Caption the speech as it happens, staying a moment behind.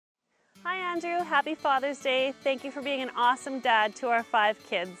Andrew. Happy Father's Day. Thank you for being an awesome dad to our 5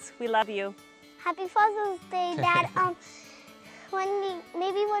 kids. We love you. Happy Father's Day, Dad.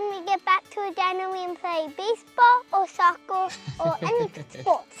 Maybe when we get back to a diner, we can play baseball or soccer or any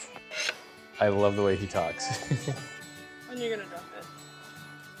sports. I love the way he talks. When you're gonna drop it.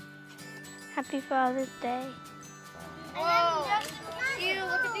 Happy Father's Day. Whoa! Ew,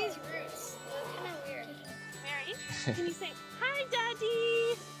 look at these roots. They're kind of weird. Mary, can you say, hi,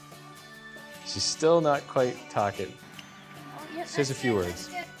 Daddy? She's still not quite talking. She has a few words.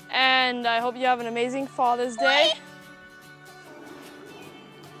 And I hope you have an amazing Father's Day.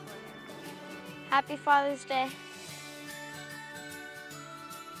 Happy Father's Day.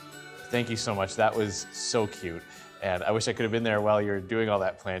 Thank you so much. That was so cute. And I wish I could have been there while you're doing all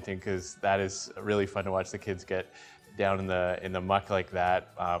that planting, because that is really fun to watch the kids get down in the muck like that.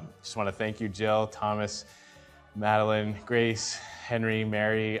 Just want to thank you, Jill, Thomas, Madeline, Grace, Henry,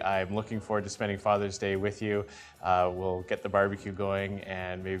 Mary. I'm looking forward to spending Father's Day with you. We'll get the barbecue going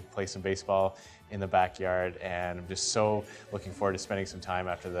and maybe play some baseball in the backyard. And I'm just so looking forward to spending some time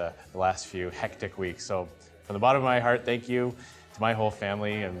after the last few hectic weeks. So from the bottom of my heart, thank you to my whole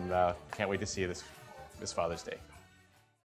family, and can't wait to see you this Father's Day.